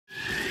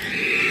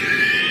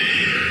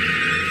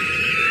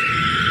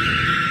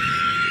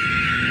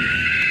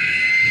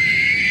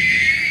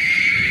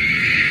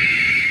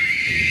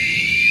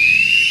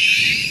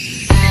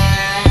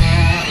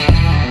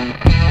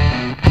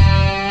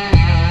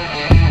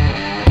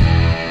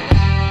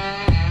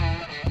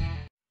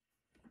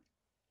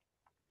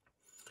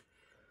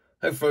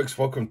Hey folks,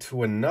 welcome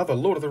to another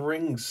Lord of the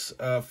Rings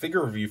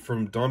figure review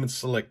from Diamond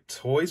Select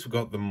Toys. We've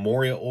got the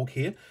Moria Orc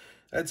here.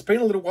 It's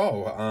been a little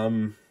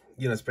while.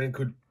 It's been a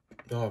good,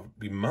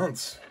 be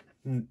months,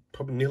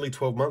 probably nearly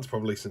 12 months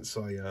probably since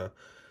I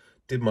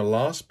did my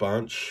last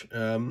bunch.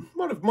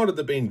 Might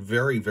have been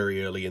very,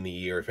 very early in the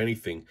year, if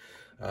anything.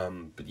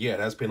 But yeah, it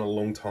has been a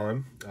long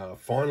time.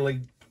 Finally,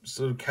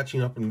 sort of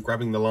catching up and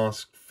grabbing the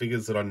last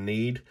figures that I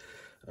need.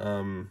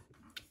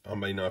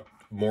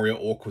 Moria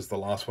Orc was the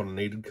last one I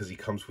needed because he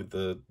comes with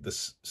the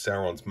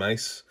Sauron's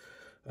mace.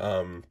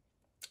 So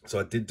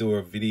I did do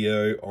a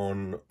video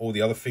on all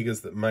the other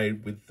figures that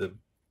made with the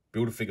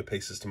Build-A-Figure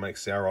pieces to make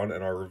Sauron,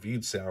 and I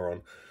reviewed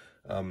Sauron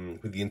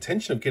with the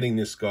intention of getting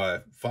this guy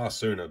far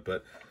sooner.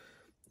 But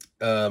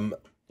yeah,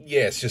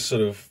 it's just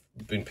sort of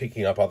been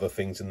picking up other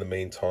things in the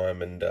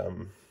meantime, and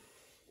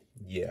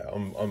yeah,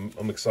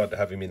 I'm excited to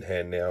have him in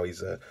hand now.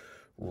 He's a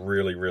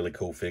really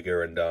cool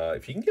figure, and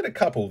if you can get a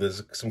couple,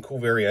 there's some cool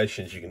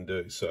variations you can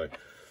do. So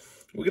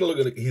we're gonna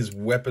look at his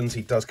weapons.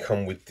 He does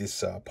come with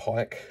this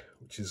pike,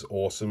 which is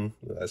awesome.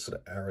 That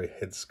sort of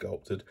arrowhead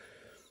sculpted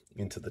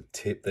into the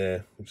tip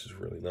there, which is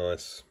really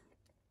nice.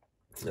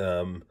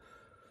 Yeah,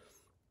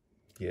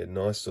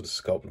 nice sort of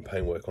sculpt and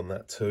paintwork on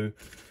that too.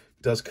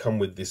 It does come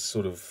with this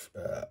sort of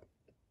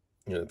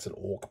it's an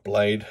orc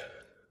blade,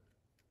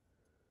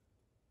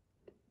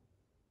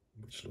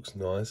 which looks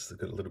nice. They've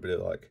got a little bit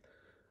of like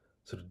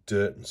sort of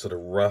dirt and sort of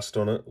rust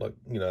on it. Like,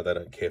 they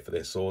don't care for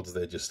their swords.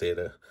 They're just there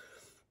to,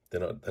 they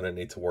don't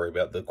need to worry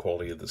about the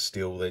quality of the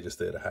steel. They're just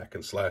there to hack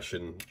and slash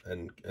and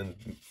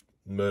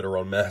murder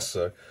en masse.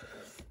 So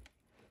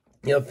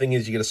the other thing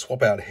is you get a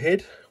swap out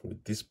head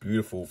with this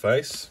beautiful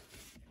face.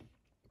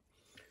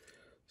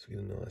 So you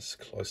get a nice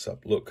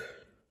close-up look.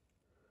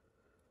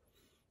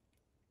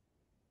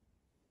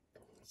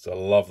 So I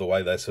love the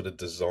way they sort of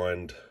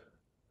designed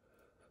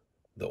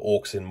the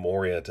orcs in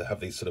Moria to have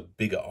these sort of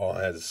bigger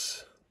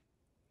eyes,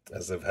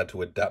 as they've had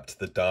to adapt to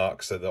the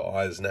dark, so the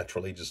eyes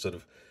naturally just sort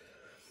of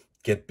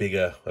get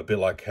bigger, a bit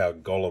like how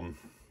Gollum,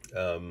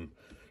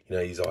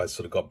 his eyes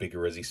sort of got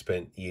bigger as he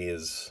spent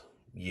years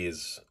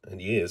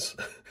and years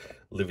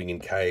living in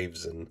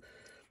caves and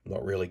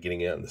not really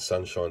getting out in the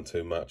sunshine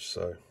too much.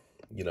 So,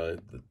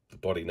 the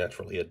body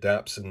naturally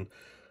adapts, and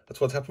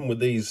that's what's happened with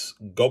these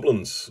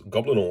goblin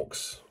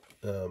orcs.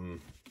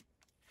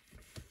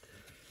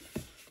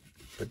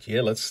 But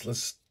yeah,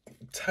 let's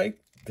take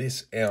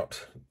this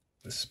out,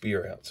 the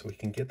spear out, so we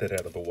can get that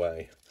out of the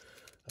way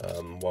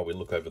while we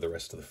look over the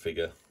rest of the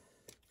figure,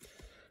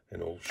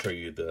 and I'll show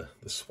you the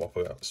swap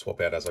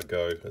out as I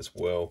go as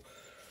well.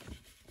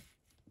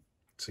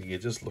 So you're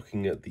just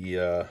looking at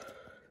the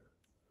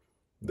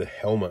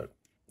helmet.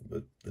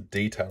 The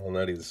detail on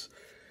that is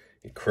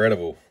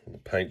incredible. The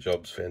paint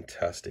job's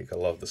fantastic. I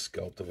love the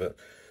sculpt of it.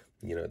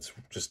 It's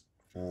just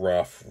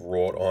rough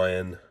wrought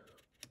iron.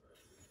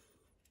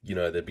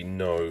 There'd be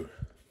no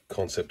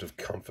concept of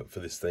comfort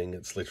for this thing.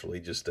 It's literally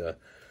just a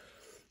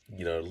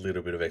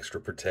little bit of extra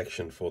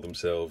protection for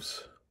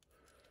themselves,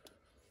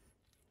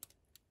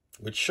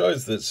 which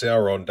shows that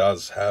Sauron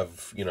does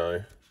have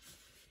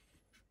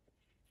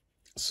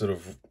sort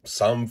of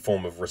some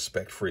form of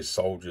respect for his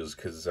soldiers,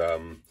 because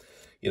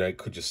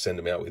could just send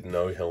them out with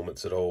no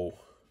helmets at all.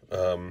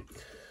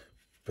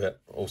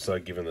 But also,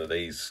 given that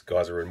these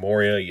guys are in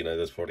Moria,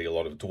 there's probably a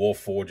lot of dwarf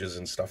forges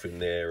and stuff in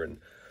there, and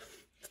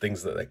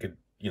things that they could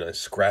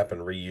scrap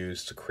and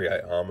reuse to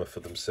create armor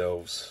for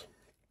themselves,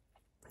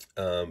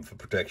 for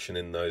protection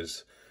in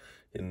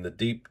the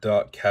deep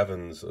dark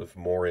caverns of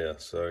Moria.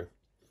 So,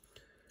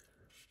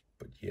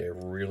 but yeah,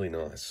 really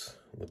nice.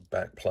 The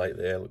back plate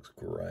there looks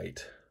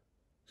great.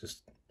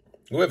 Just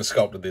whoever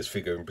sculpted this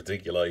figure in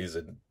particular is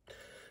an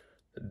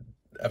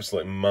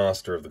absolute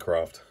master of the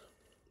craft.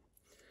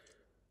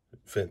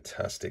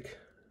 Fantastic.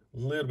 A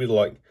little bit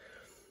like,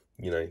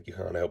 you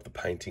can't help the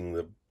painting,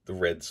 the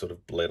red sort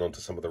of bled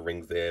onto some of the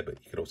rings there, but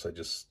you could also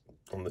just,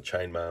 on the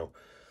chainmail,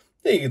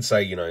 yeah, you could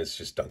say, it's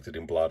just dunked it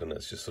in blood and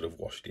it's just sort of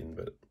washed in,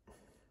 but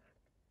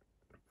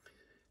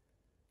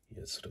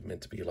yeah, it's sort of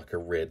meant to be like a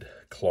red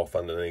cloth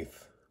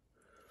underneath.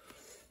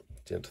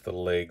 Down to the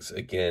legs,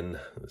 again,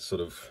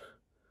 sort of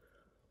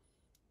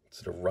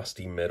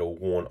rusty metal,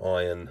 worn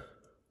iron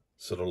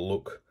sort of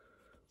look.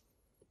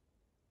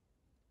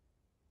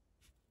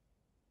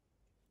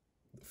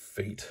 The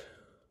feet.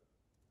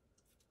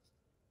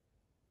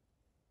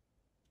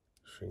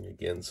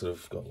 Again, sort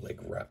of got leg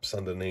wraps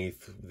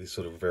underneath, this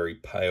sort of very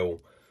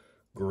pale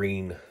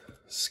green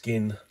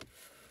skin.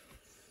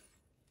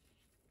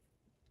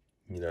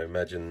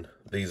 Imagine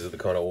these are the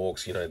kind of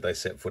orcs, they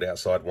set foot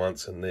outside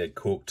once and they're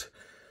cooked.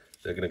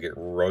 They're going to get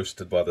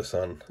roasted by the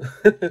sun.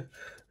 But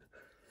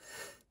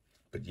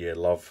yeah,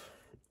 love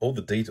all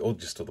the detail,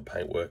 just all the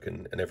paintwork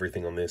and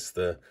everything on this.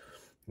 You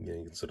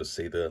can sort of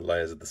see the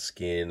layers of the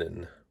skin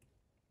and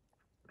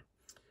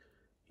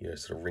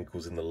sort of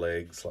wrinkles in the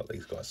legs, like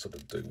these guys sort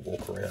of do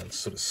walk around,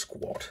 sort of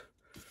squat.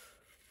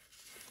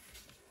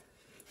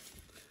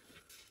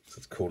 So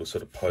it's cool to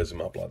sort of pose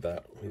them up like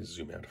that. Let me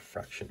zoom out a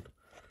fraction.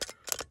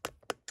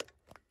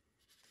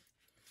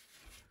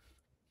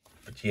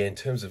 But yeah, in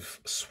terms of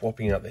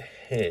swapping out the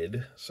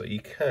head, so you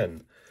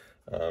can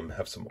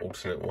have some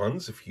alternate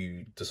ones if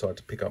you decide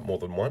to pick up more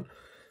than one.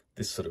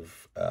 This sort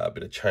of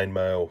bit of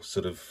chainmail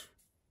sort of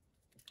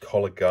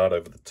collar guard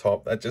over the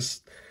top, it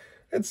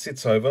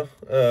sits over.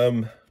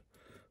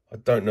 I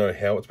don't know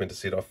how it's meant to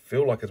sit. I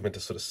feel like it's meant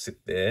to sort of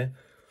sit there,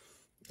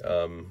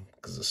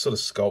 because it's sort of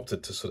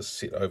sculpted to sort of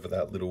sit over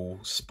that little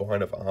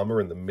spine of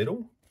armor in the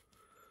middle.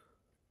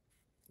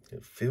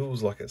 It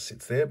feels like it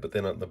sits there, but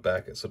then at the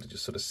back it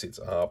just sort of sits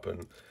up.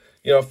 And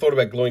I've thought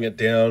about gluing it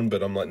down,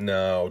 but I'm like,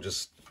 no, I'll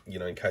just,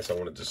 in case I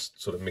want to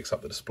just sort of mix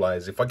up the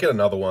displays. If I get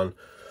another one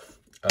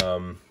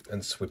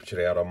and switch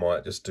it out, I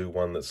might just do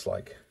one that's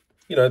like,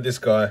 this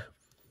guy,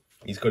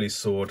 he's got his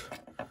sword,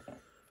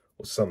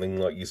 or something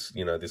like this,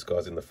 this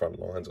guy's in the front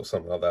lines or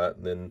something like that,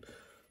 and then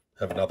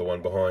have another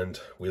one behind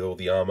with all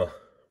the armor,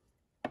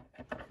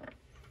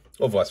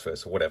 or vice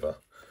versa, whatever.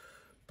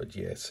 But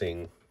yeah,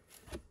 seeing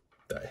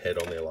that head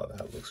on there like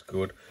that looks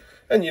good.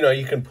 And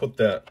you can put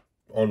that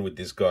on with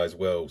this guy as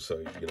well,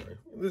 so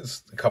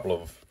there's a couple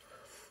of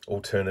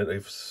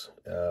alternatives.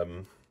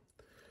 Then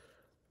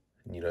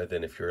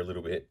if you're a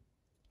little bit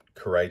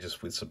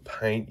courageous with some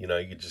paint, you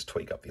just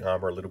tweak up the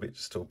armor a little bit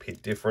just to appear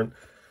different.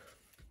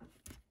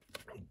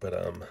 But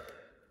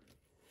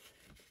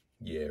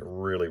yeah,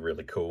 really,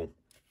 really cool.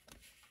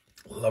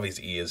 Love his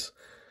ears.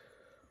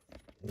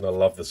 I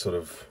love the sort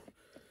of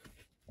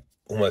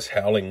almost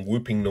howling,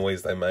 whooping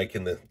noise they make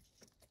in the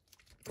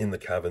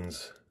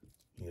caverns.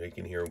 You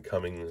can hear them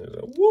coming.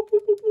 Whoop,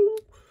 whoop, whoop, whoop.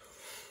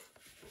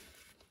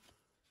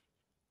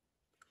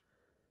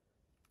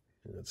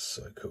 That's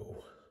so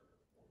cool.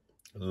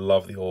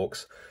 Love the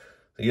orcs.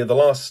 Yeah, the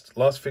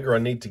last figure I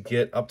need to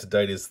get up to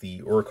date is the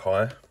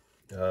Uruk-hai,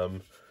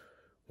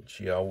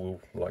 which I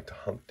will like to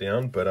hunt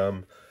down. But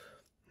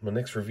my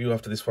next review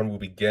after this one will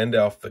be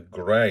Gandalf the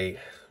Grey.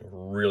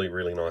 Really,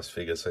 really nice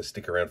figure, so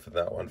stick around for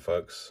that one,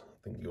 folks.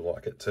 I think you'll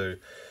like it too.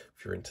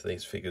 If you're into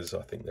these figures,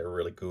 I think they're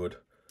really good.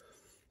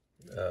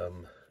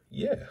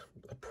 Yeah,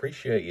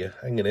 appreciate you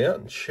hanging out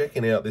and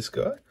checking out this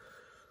guy.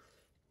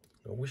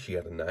 I wish he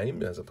had a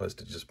name as opposed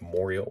to just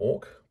Moria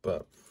Orc,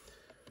 but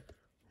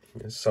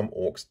some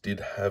orcs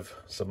did have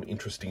some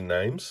interesting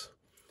names.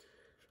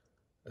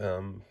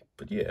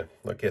 But yeah,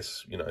 I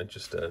guess,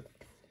 just a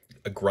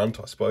grunt,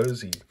 I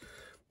suppose. He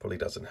probably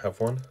doesn't have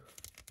one.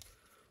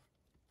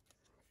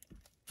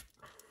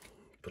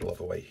 But I love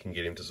the way you can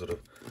get him to sort of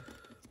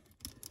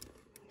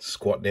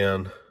squat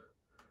down,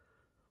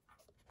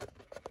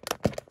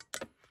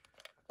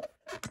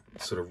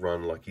 sort of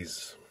run like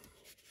he's,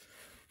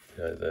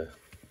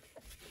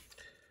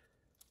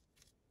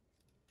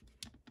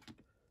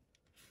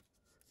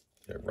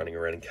 running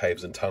around in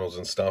caves and tunnels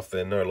and stuff.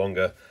 They're no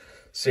longer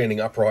standing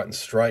upright and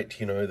straight,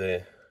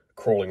 they're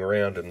crawling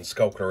around and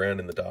skulking around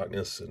in the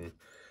darkness. And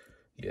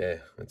yeah,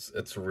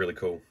 it's really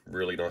cool,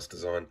 really nice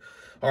design.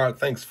 All right,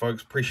 thanks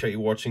folks, appreciate you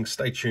watching.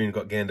 Stay tuned,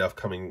 got Gandalf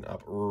coming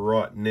up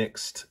right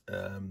next.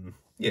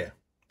 Yeah,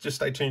 just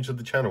stay tuned to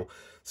the channel,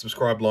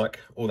 subscribe,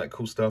 like, all that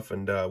cool stuff,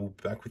 and we'll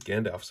be back with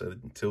Gandalf. So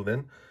until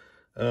then,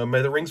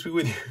 may the rings be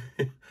with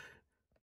you.